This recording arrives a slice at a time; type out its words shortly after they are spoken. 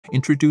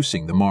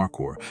Introducing the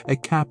Markhor, a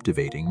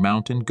captivating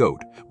mountain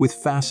goat with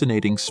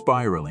fascinating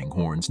spiraling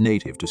horns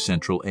native to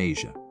Central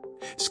Asia.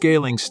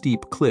 Scaling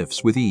steep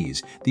cliffs with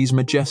ease, these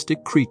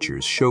majestic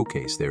creatures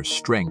showcase their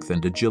strength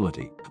and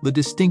agility. The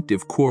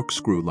distinctive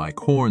corkscrew-like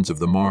horns of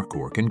the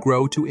Markhor can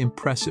grow to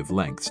impressive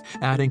lengths,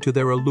 adding to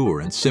their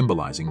allure and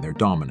symbolizing their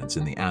dominance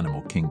in the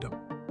animal kingdom.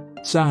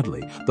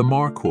 Sadly, the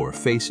Markhor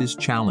faces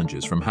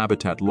challenges from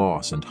habitat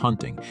loss and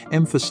hunting,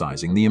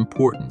 emphasizing the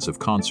importance of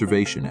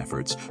conservation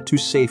efforts to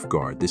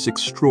safeguard this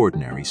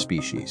extraordinary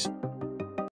species.